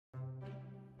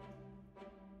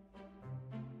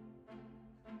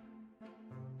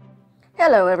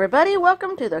Hello everybody,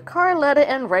 welcome to the Carletta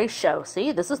and Ray show.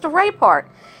 See, this is the Ray part.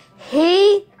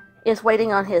 He is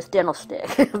waiting on his dental stick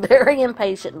very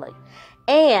impatiently.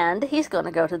 And he's going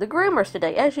to go to the groomers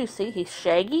today. As you see, he's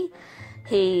shaggy.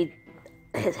 His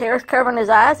hair is covering his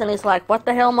eyes and he's like, "What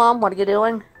the hell, Mom? What are you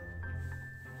doing?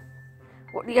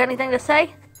 What, you got anything to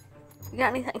say? You got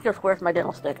anything?" He goes, "Where's my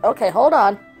dental stick?" Okay, hold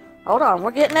on. Hold on. We're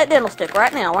getting that dental stick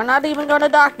right now. We're not even going to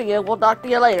doctor you. We'll doctor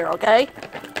you later, okay?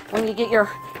 When you get your...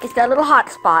 He's got a little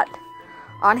hot spot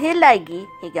on his leggy.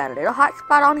 He got a little hot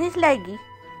spot on his leggy.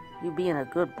 You being a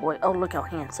good boy. Oh, look how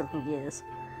handsome he is.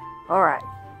 Alright.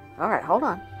 Alright, hold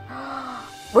on.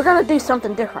 We're going to do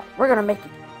something different. We're going to make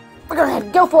it... We're going to have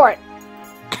to go for it.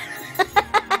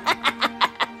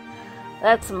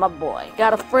 That's my boy.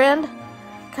 Got a friend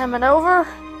coming over.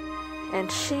 And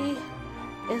she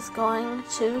is going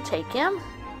to take him.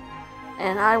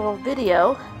 And I will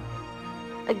video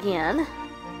again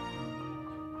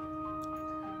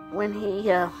when he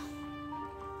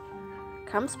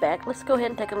comes back. Let's go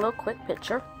ahead and take a little quick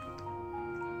picture.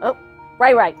 Oh,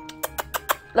 Ray.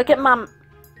 Look at Mom.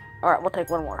 Alright, we'll take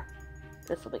one more.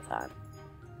 This will be fine.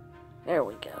 There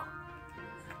we go.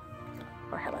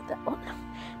 Or how about that one?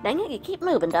 Dang it, you keep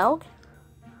moving, dog.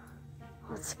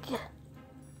 Let's get...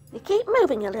 You keep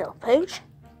moving, you little pooch.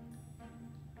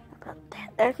 How about that?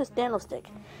 There's his dental stick.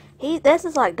 This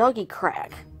is like doggy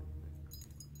crack.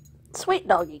 Sweet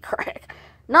doggy crack.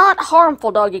 Not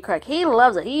harmful doggy crack. He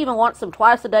loves it. He even wants them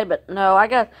twice a day, but no,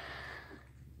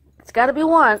 it's got to be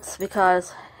once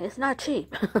because it's not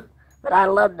cheap. But I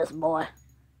love this boy.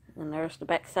 And there's the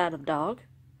back side of dog.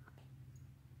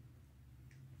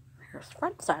 There's the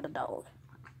front side of dog.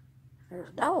 There's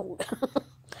dog.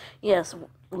 Yes,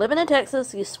 living in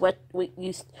Texas,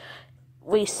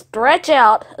 we stretch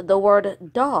out the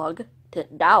word dog to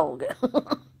dog.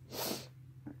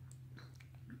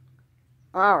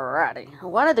 Alrighty.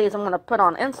 One of these I'm going to put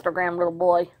on Instagram, little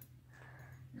boy.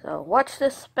 So, watch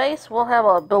this space. We'll have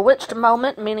a bewitched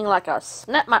moment, meaning like I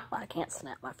can't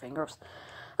snap my fingers.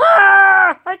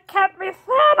 Ah! I can't be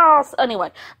Thanos!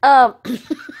 Anyway, I'll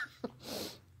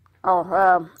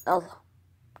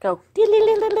go.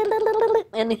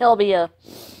 And he'll be a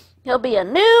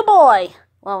new boy.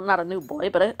 Well, not a new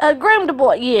boy, but a groomed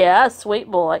boy. Yeah, a sweet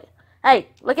boy. Hey,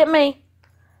 look at me.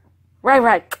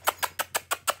 Ray.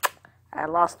 I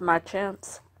lost my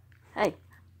chance. Hey,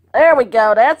 there we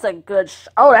go. That's a good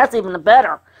oh, that's even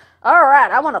better.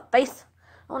 Alright, I want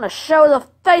to show the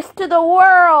face to the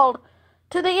world.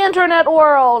 To the internet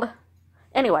world.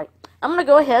 Anyway, I'm going to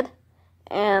go ahead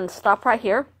and stop right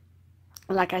here.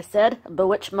 Like I said, a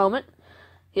bewitched moment.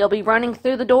 He'll be running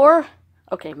through the door.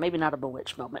 Okay, maybe not a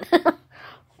bewitched moment.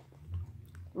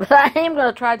 But I am going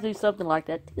to try to do something like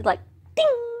that. He's like,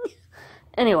 ding!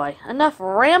 Anyway, enough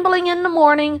rambling in the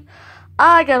morning.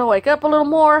 I gotta wake up a little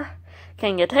more.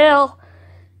 Can you tell?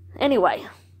 Anyway,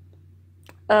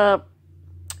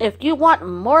 if you want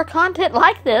more content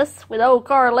like this with old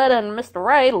Carletta and Mr.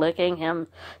 Ray licking him,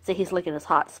 see, he's licking his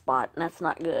hot spot, and that's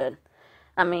not good.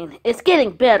 I mean, it's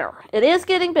getting better. It is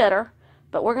getting better,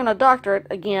 but we're gonna doctor it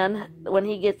again when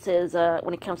he gets his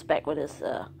when he comes back with his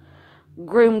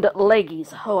groomed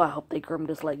leggies. Oh, I hope they groomed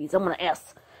his leggies. I'm gonna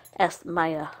ask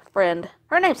my friend.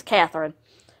 Her name's Catherine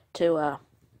to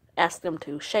ask them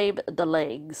to shave the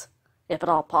legs, if at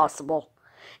all possible.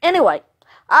 Anyway,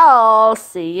 I'll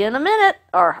see you in a minute.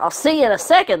 Or, I'll see you in a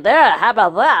second. There, how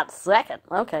about that? Second.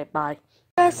 Okay, bye.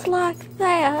 Just like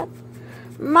that,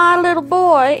 my little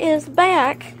boy is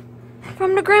back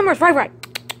from the groomers. Right.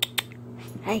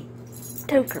 Hey,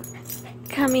 Toker,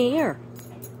 come here.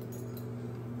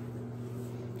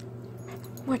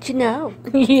 What you know?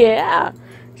 Yeah.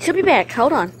 She'll be back.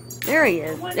 Hold on. There he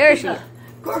is. There she is.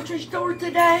 Grocery store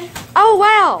today. Oh,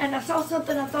 wow. And I saw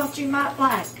something I thought you might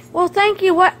like. Well, thank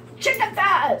you. What? Chicken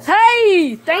thighs.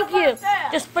 Hey, thank you.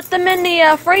 Just put them in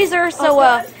the freezer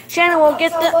so Shannon will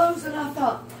get them. Those and I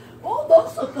thought, oh,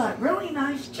 those look like really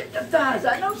nice chicken thighs.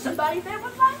 I know somebody that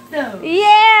would like those.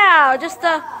 Yeah, just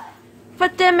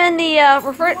put them in the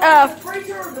the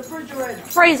freezer or the refrigerator?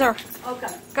 freezer.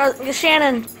 Okay. Because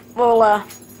Shannon will Okay.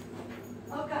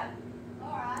 All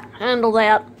right. handle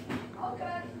that.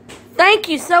 Okay. Thank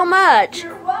you so much.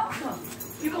 You're welcome.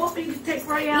 You want me to take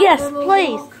Ray out Yes, for a little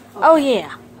please. walk? Oh,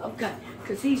 yeah. Okay,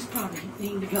 because he's probably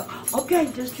needing to go.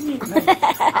 Okay, just a minute, baby.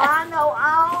 I know.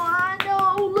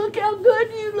 Look how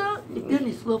good you look. Doesn't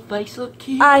his little face look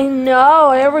cute? I know,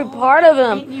 every part of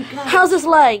him. How's his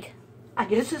leg? I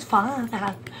guess it's fine.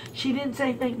 She didn't say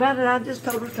anything about it. I just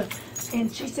told her to.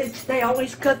 And she said they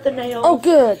always cut the nails. Oh,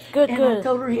 good. And I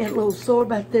told her he had a little sore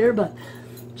back there, but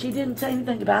She didn't say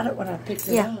anything about it when I picked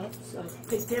it up, so I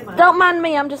picked him up. Don't mind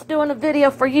me, I'm just doing a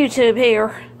video for YouTube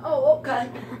here. Oh, okay.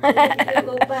 A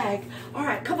little bag. All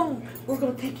right, come on. We're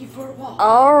going to take you for a walk.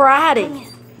 Alrighty.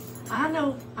 I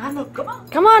know. Come on.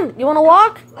 Come on, you want to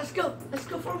walk? Let's go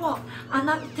for a walk. I'm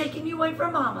not taking you away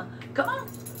from Mama. Come on.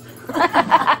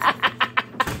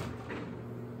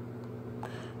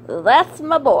 That's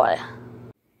my boy.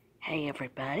 Hey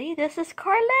everybody, this is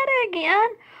Carletta again.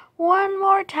 One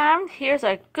more time, here's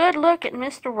a good look at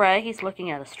Mr. Ray. He's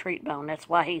looking at a street bone. That's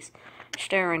why he's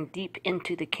staring deep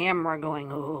into the camera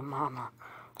going, oh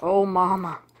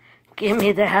mama, give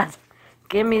me that.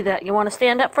 Give me that. You want to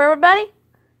stand up for everybody?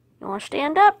 You want to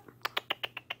stand up?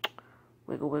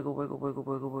 Wiggle, wiggle, wiggle, wiggle,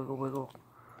 wiggle, wiggle, wiggle.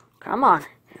 Come on.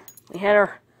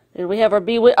 Did we have our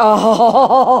bee?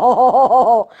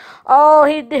 Oh,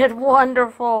 he did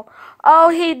wonderful. Oh,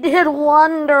 he did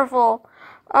wonderful.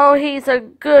 Oh, he's a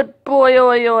good boy.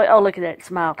 Oh, look at that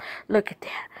smile. Look at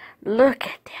that. Look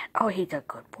at that. Oh, he's a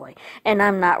good boy. And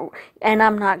I'm not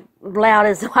loud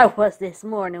as I was this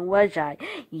morning, was I?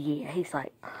 Yeah, he's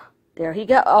like, there he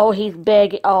go. Oh, he's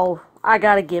begging. Oh, I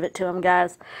gotta give it to him,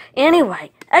 guys.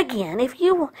 Anyway, again,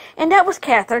 and that was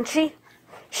Catherine.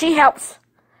 She helps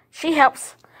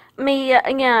me,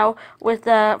 with,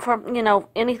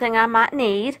 anything I might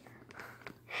need.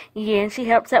 Yeah, and she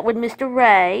helps out with Mr.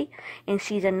 Ray, and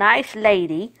she's a nice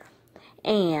lady,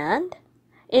 and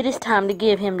it is time to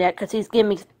give him that, because he's given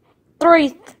me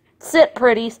 3 sit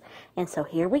pretties, and so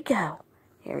here we go.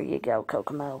 Here you go,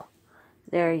 Kokomo.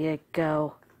 There you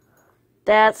go.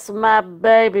 That's my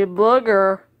baby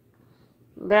booger.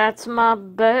 That's my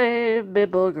baby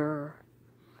booger.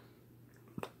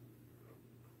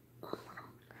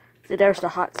 See, there's the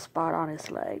hot spot on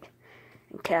his leg.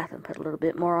 And Catherine put a little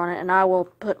bit more on it, and I will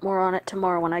put more on it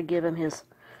tomorrow when I give him his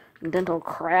dental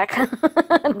crack.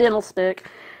 Dental stick.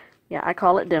 Yeah, I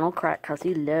call it dental crack because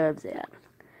he loves it.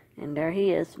 And there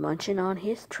he is, munching on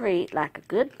his treat like a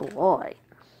good boy.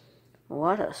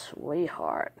 What a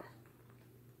sweetheart.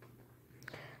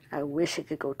 I wish he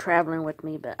could go traveling with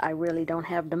me, but I really don't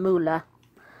have the moolah.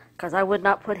 Because I would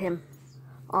not put him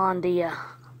on the...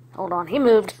 hold on, he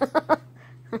moved.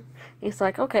 He's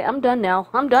like, okay, I'm done now.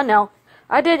 I'm done now.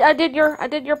 I did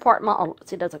your part, Mom. Oh,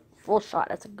 see, that's a full shot.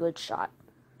 That's a good shot.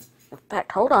 In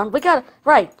fact, hold on. We got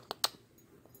Ray.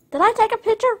 Did I take a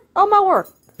picture? Oh, my word.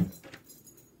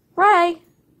 Ray,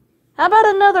 how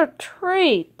about another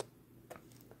treat?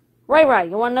 Ray,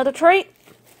 you want another treat?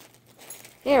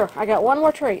 Here, I got one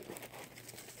more treat.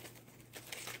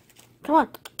 Come on.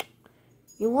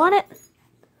 You want it?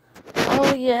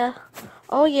 Oh, yeah.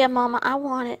 Oh, yeah, Mama, I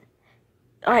want it.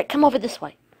 All right, come over this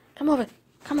way. Come over.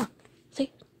 Come on.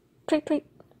 See? Treat.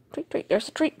 There's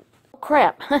a treat. Oh,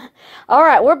 crap. All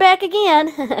right, we're back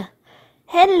again.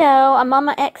 Hello.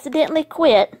 Mama accidentally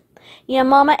quit. Yeah,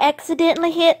 Mama accidentally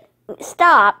hit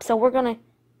stop, so we're going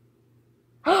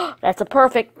to... That's a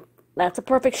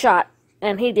perfect shot.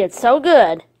 And he did so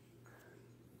good.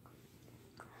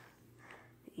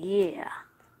 Yeah.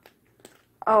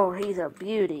 Oh, he's a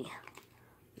beauty.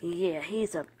 Yeah,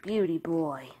 he's a beauty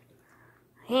boy.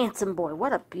 Handsome boy.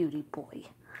 What a beauty boy.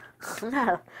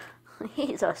 No,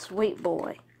 he's a sweet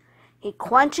boy. He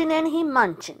quenching and he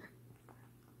munching.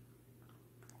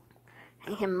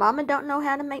 And Mama don't know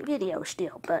how to make videos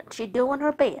still, but she's doing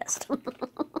her best.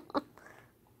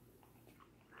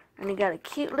 And he got a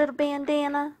cute little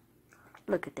bandana.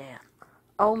 Look at that.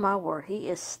 Oh my word, he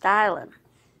is styling.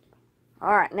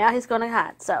 Alright, now he's going to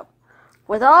hide. So,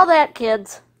 with all that,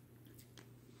 kids,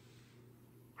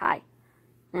 hi.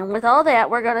 And with all that,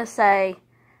 we're going to say,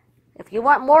 if you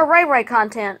want more Ray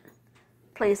content,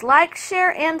 please like,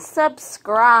 share, and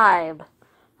subscribe.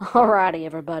 Alrighty,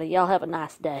 everybody. Y'all have a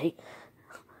nice day.